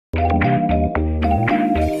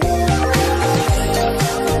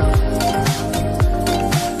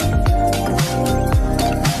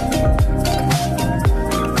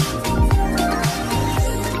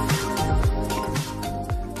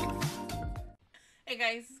Hey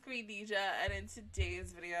guys, it's Queendija, and in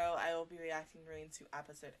today's video, I will be reacting to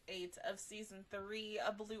episode 8 of season 3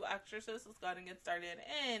 of Blue Exorcist. Let's go ahead and get started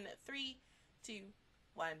in 3, 2,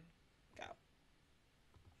 1, go.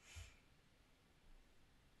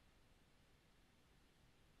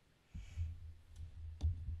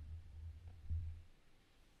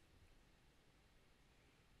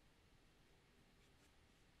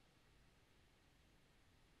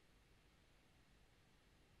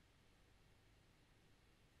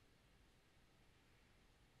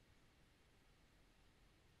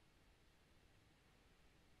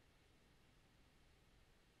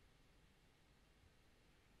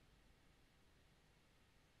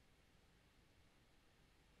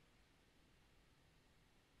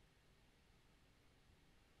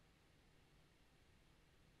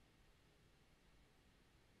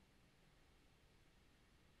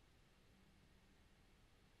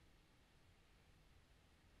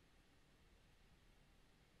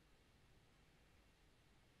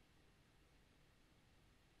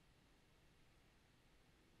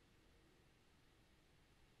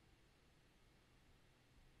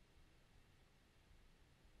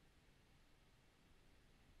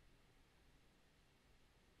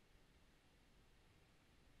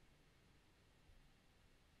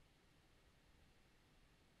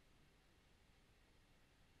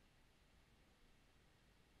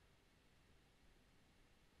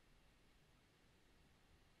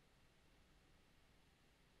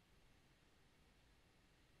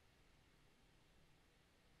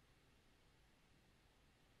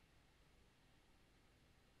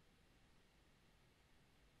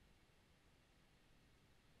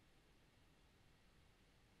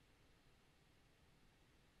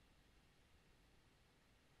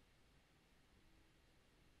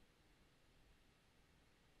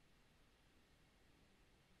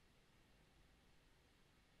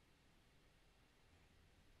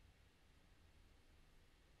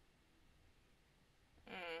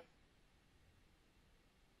 Mm.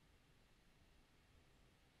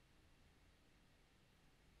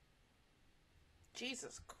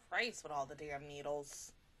 Jesus Christ with all the damn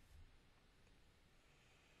needles.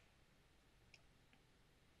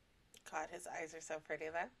 God, his eyes are so pretty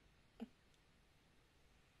though.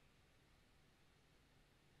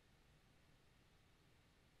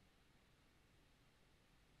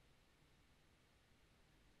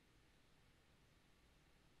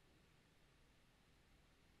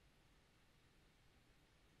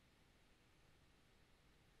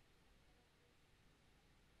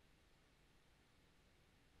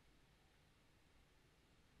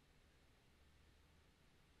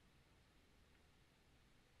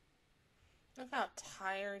 Look how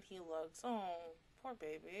tired he looks. Oh, poor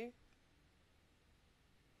baby.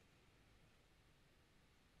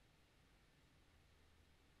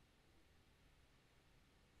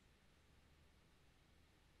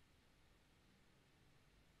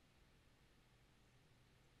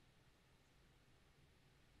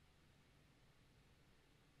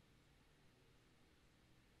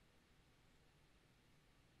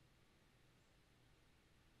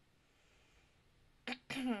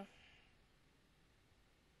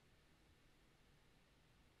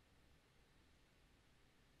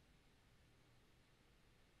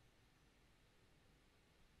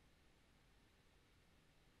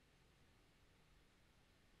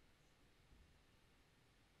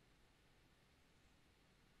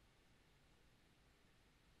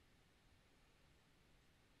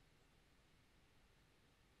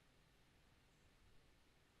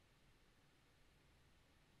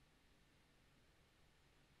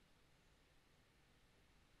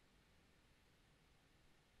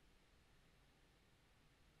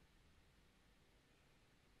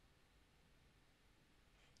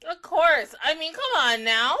 Of course. I mean, come on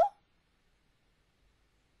now.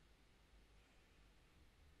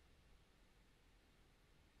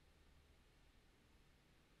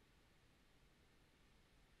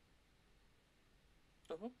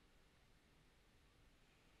 Uh-huh.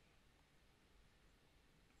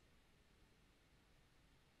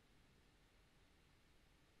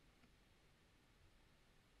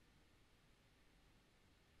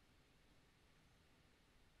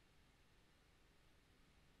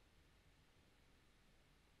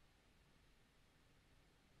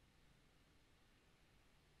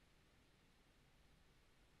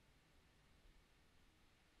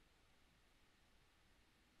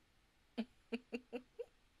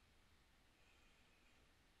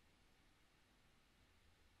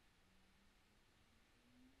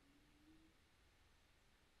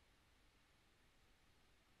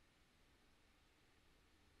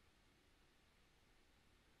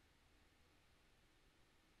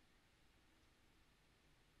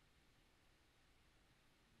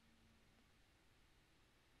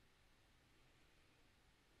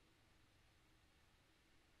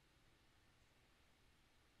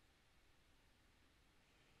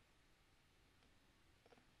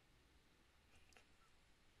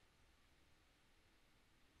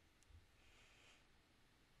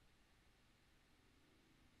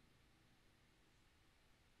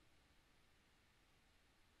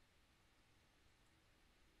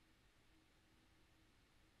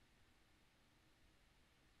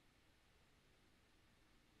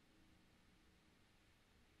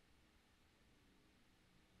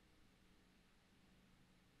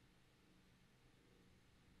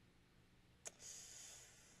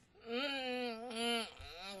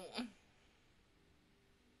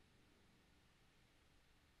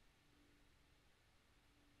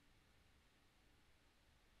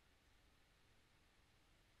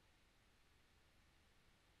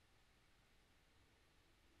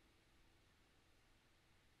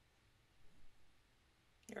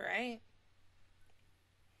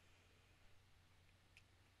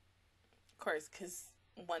 course, because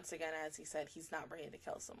once again, as he said, he's not ready to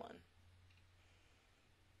kill someone.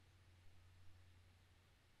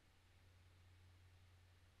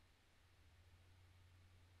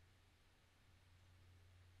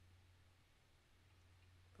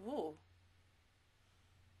 Ooh.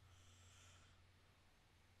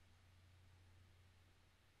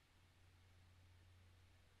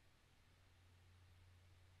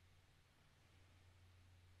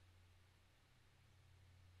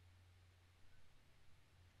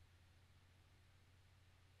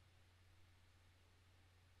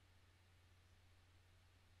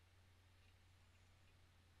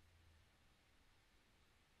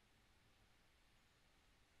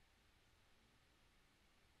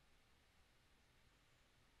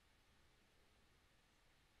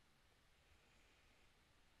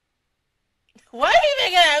 What are you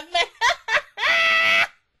thinking of?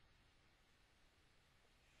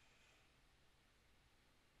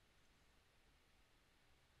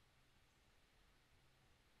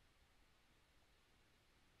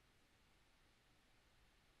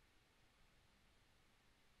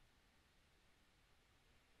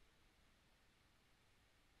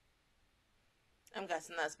 I'm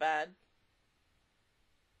guessing that's bad.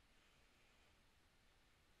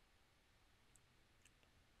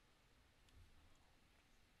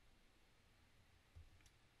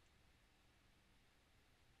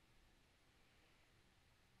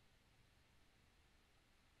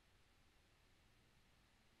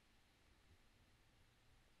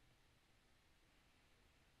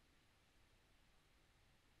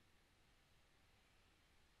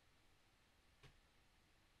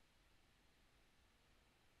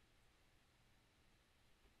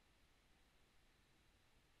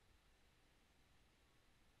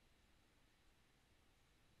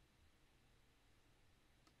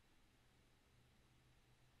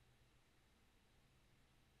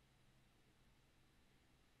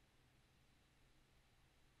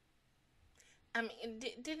 I mean,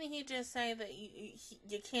 didn't he just say that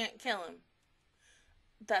you can't kill him?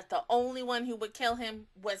 That the only one who would kill him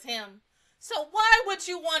was him. So why would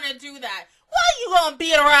you want to do that? Why you gonna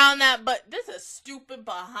beat around that? But this is stupid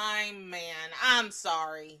behind man. I'm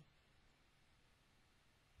sorry.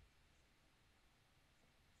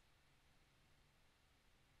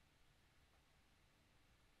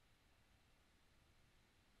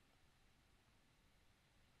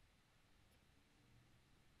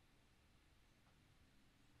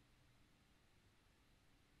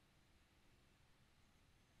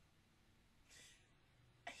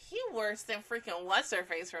 He worse than freaking what's her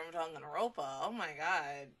face from Danganronpa. Oh my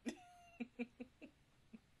god.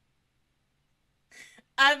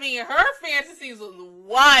 I mean, her fantasies was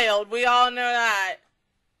wild. We all know that.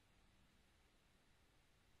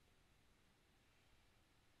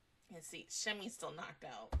 And see, Shimmy's still knocked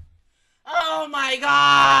out. Oh my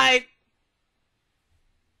god!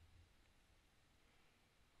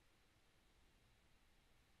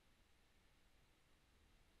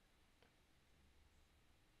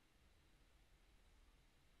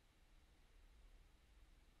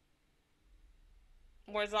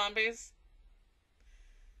 More zombies?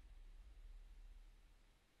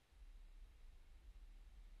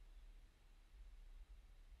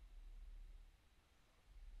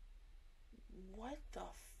 What the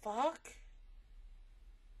fuck?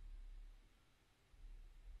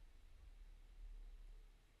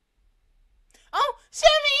 Oh,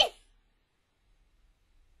 Shimmy!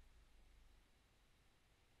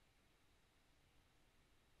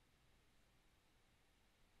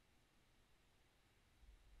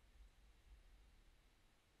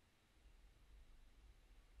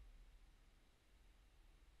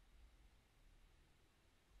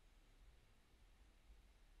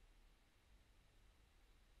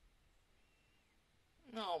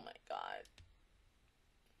 Oh my god.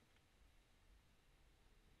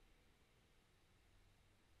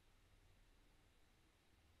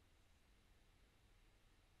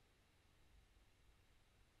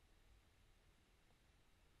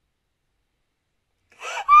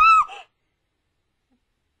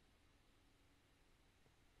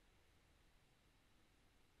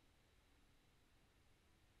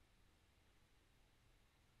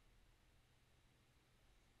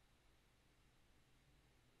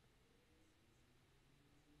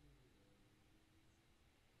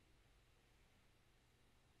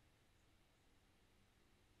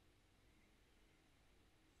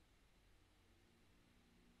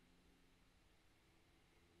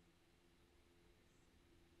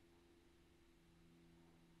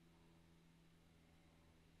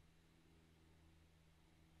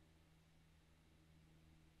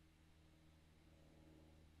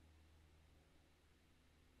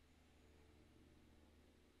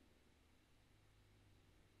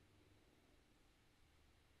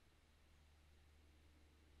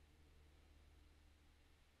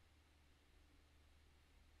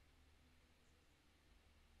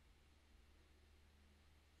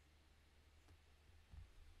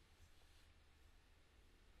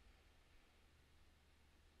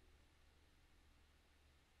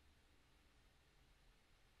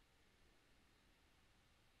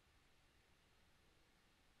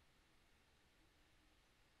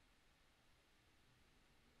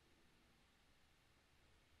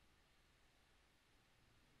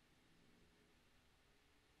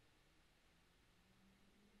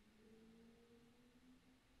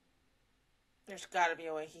 There's gotta be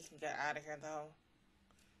a way he can get out of here, though.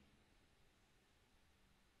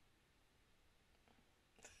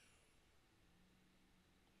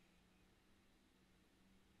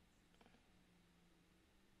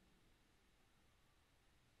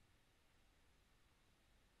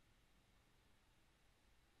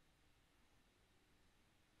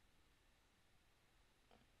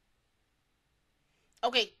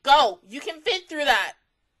 Okay, go! You can fit through that!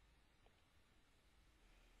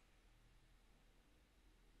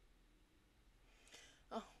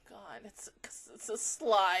 Oh god, it's a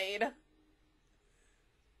slide.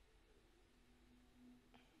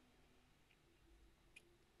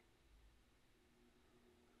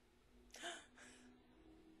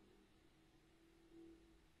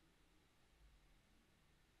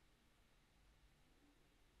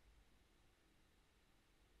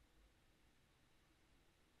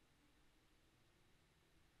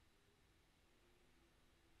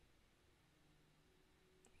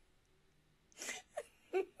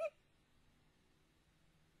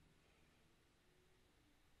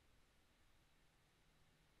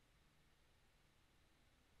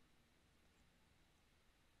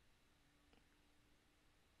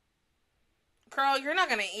 Girl, you're not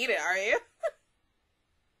gonna eat it, are you?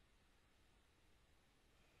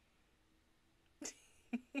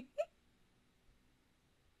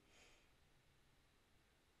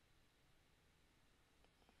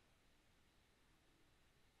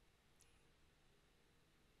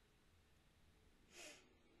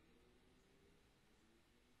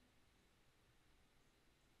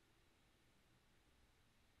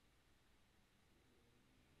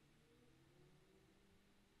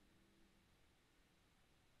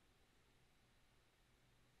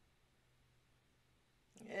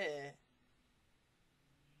 Yeah.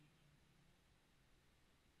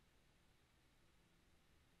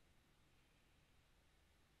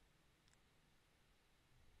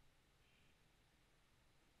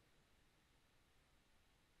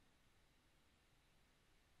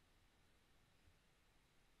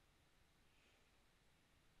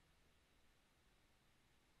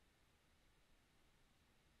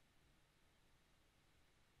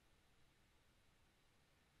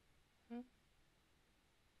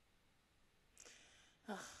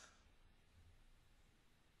 Ugh.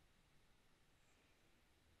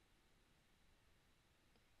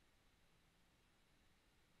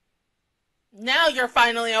 Now you're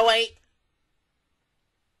finally awake.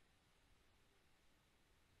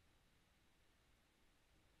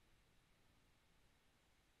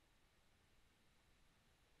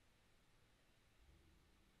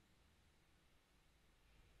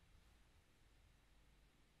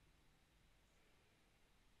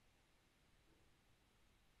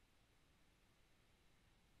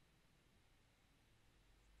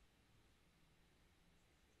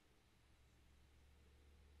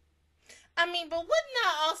 I mean, but wouldn't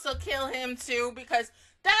that also kill him too? Because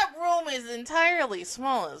that room is entirely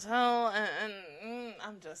small as hell, and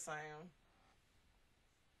I'm just saying.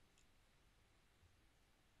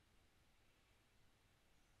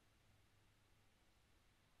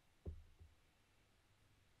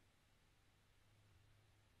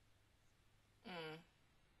 Mm.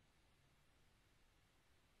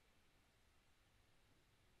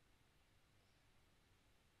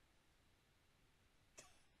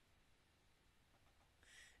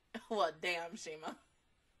 Well, damn, Shima.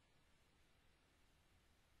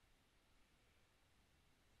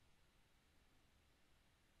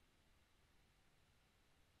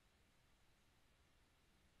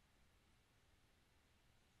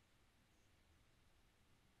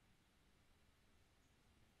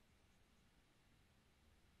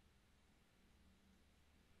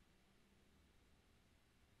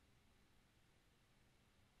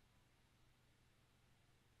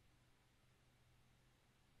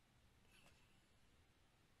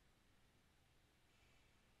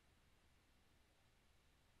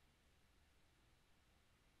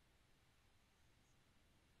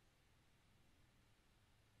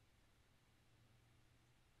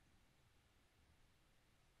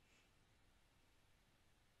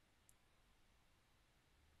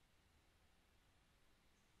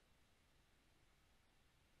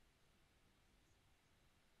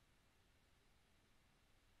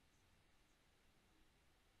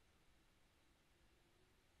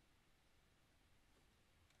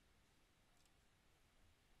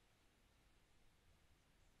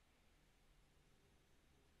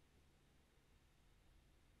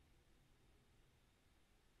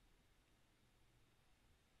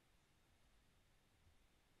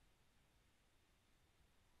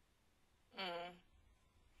 Mm.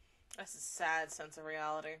 That's a sad sense of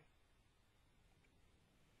reality.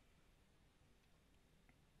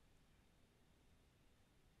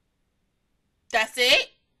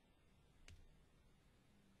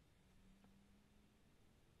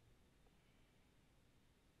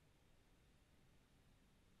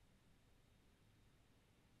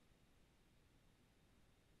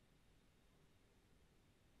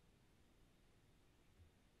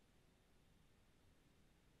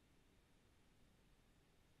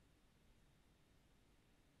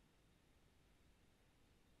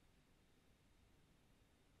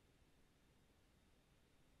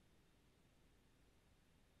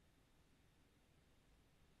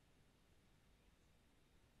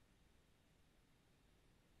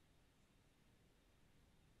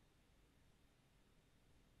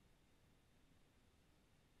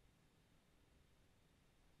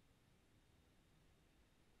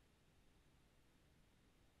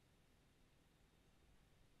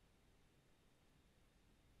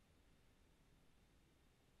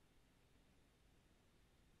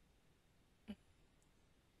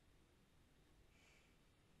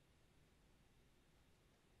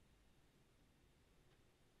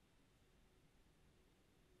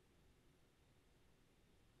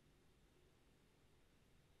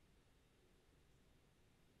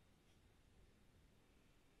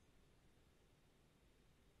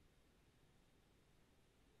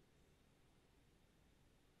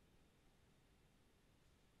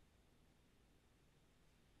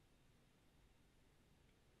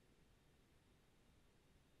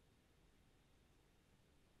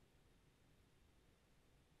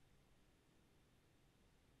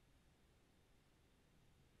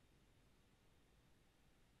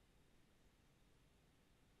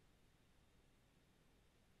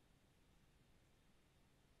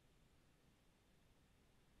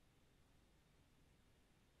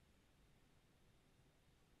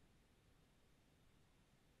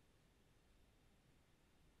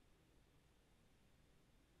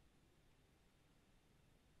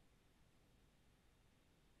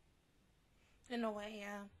 In a way,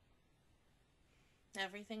 yeah.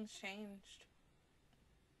 Everything's changed.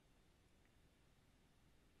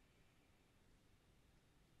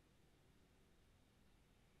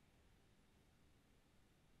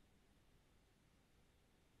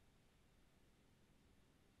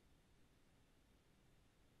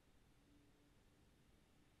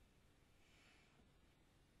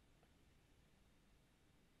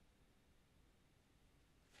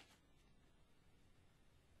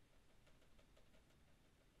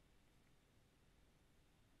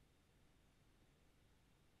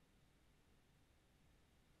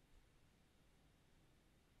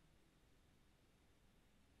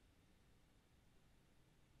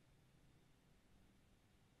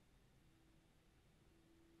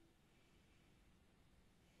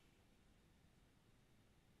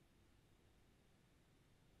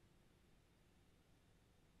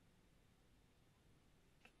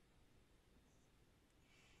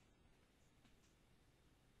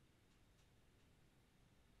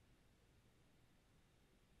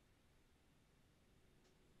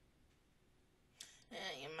 Yeah,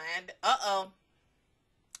 you mad? Uh-oh.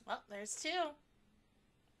 Well, there's two.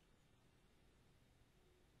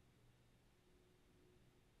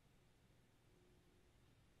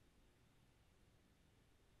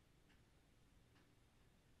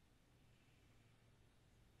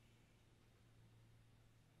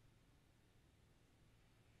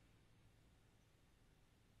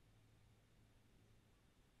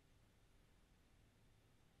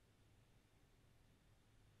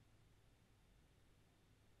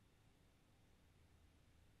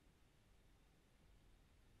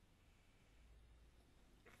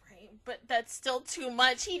 But that's still too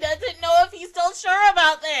much. He doesn't know if he's still sure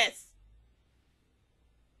about this.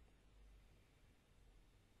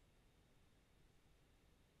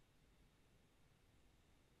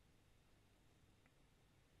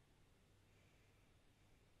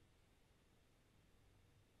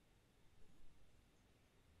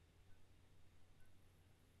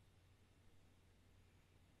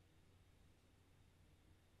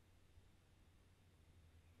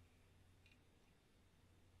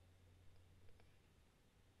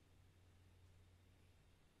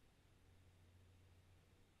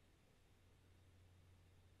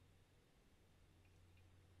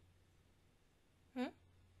 Hmm?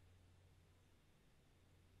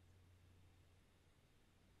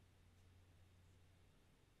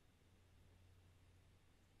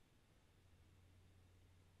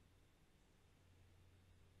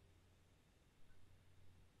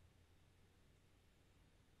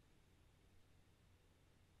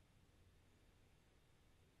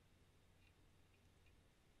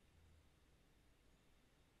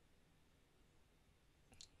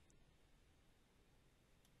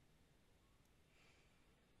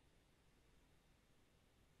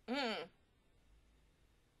 Mm.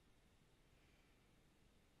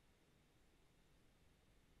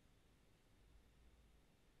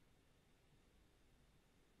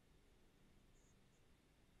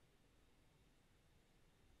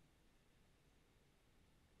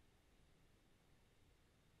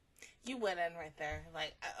 You went in right there.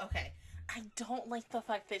 Like, okay. I don't like the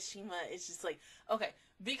fact that Shima is just like, okay,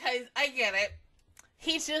 because I get it.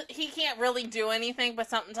 He can't really do anything, but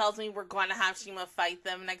something tells me we're going to have Shima fight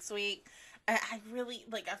them next week. I really,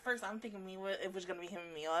 like, at first I'm thinking it was going to be him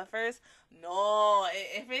and Mio at first. No,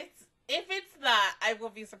 if it's that, I will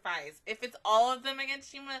be surprised. If it's all of them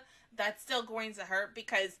against Shima, that's still going to hurt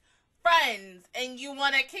because friends, and you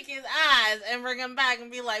want to kick his ass and bring him back and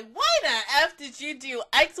be like, why the F did you do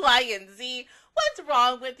X, Y, and Z? What's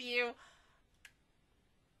wrong with you?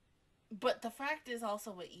 But the fact is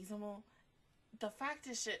also with Izumo, the fact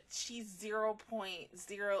is that she's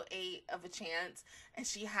 0.08 of a chance, and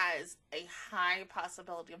she has a high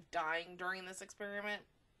possibility of dying during this experiment.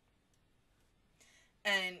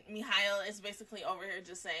 And Mihail is basically over here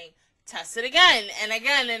just saying, test it again, and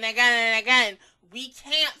again, and again, and again. We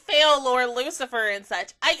can't fail Lord Lucifer and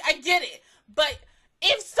such. I get it. But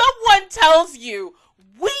if someone tells you,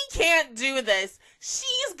 we can't do this,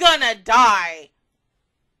 she's gonna die.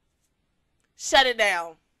 Shut it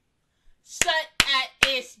down. Shut at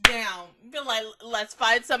ish down. Be like, let's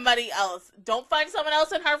find somebody else. Don't find someone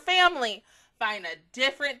else in her family. Find a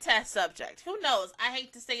different test subject. Who knows? I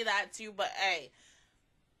hate to say that too, but hey.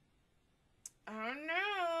 Oh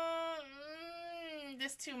no.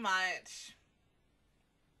 This too much.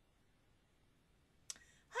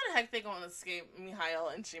 How the heck they gonna escape Mihail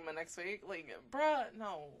and Shima next week? Like, bruh,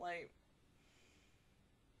 no, like.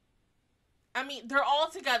 I mean, they're all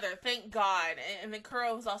together, thank God. And then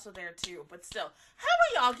Kuro was also there too, but still.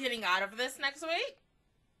 How are y'all getting out of this next week?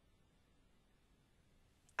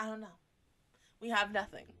 I don't know. We have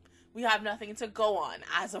nothing. We have nothing to go on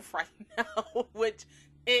as of right now, which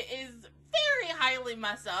it is very highly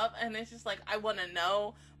messed up, and it's just like, I want to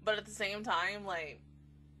know, but at the same time, like,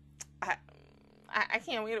 I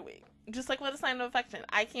can't wait a week. Just like with a sign of affection,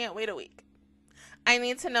 I can't wait a week. I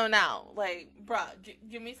need to know now. Like, bruh,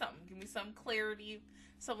 give me something. Give me some clarity,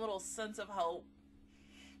 some little sense of hope.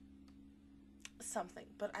 Something.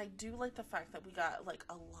 But I do like the fact that we got, like,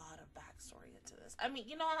 a lot of backstory into this. I mean,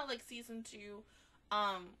 you know how, like, season 2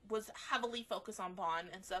 was heavily focused on Bond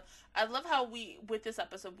and stuff. I love how with this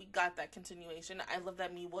episode, we got that continuation. I love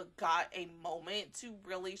that Miwa got a moment to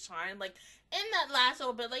really shine. Like, in that last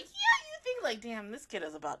little bit, like, yeah, you think, like, damn, this kid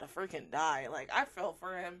is about to freaking die. Like, I feel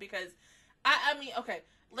for him because, I mean, okay,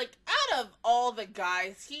 like, out of all the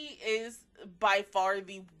guys, he is by far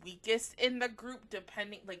the weakest in the group,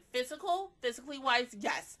 depending, like, physically wise,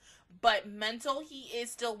 yes. But mental, he is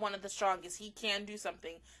still one of the strongest. He can do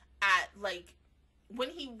something at, like, when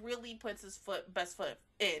he really puts his best foot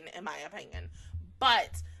in my opinion.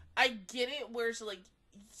 But I get it where it's like,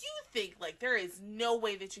 you think, like, there is no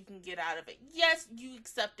way that you can get out of it. Yes, you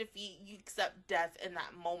accept defeat, you accept death in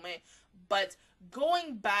that moment, but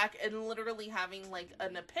going back and literally having, like,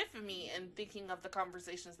 an epiphany and thinking of the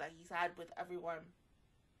conversations that he's had with everyone.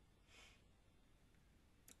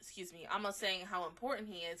 Excuse me, I'm not saying how important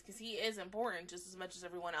he is, because he is important just as much as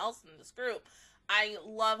everyone else in this group. I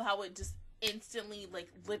love how it just instantly, like,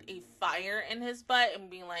 lit a fire in his butt and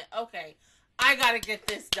being like, okay, I gotta get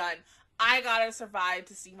this done. I gotta survive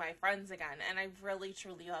to see my friends again. And I really,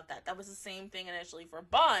 truly love that. That was the same thing initially for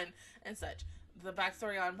Bond and such. The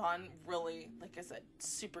backstory on Bond, really, like I said,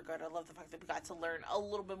 super good. I love the fact that we got to learn a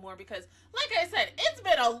little bit more because, like I said, it's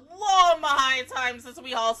been a long behind time since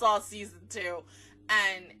we all saw season 2.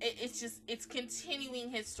 And it's continuing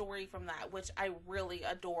his story from that, which I really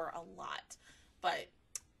adore a lot. But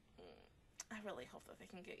I really hope that they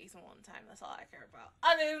can get Ethan in time. That's all I care about.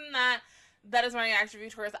 Other than that, that is my reaction review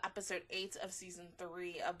towards episode 8 of season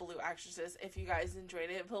 3 of Blue Exorcist. If you guys enjoyed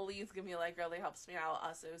it, please give me a like. It really helps me out.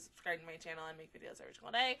 Also, subscribe to my channel and make videos every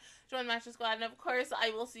single day. Join the Master Squad. And of course, I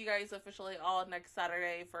will see you guys officially all next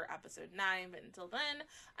Saturday for episode 9. But until then,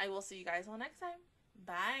 I will see you guys all next time.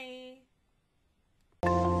 Bye.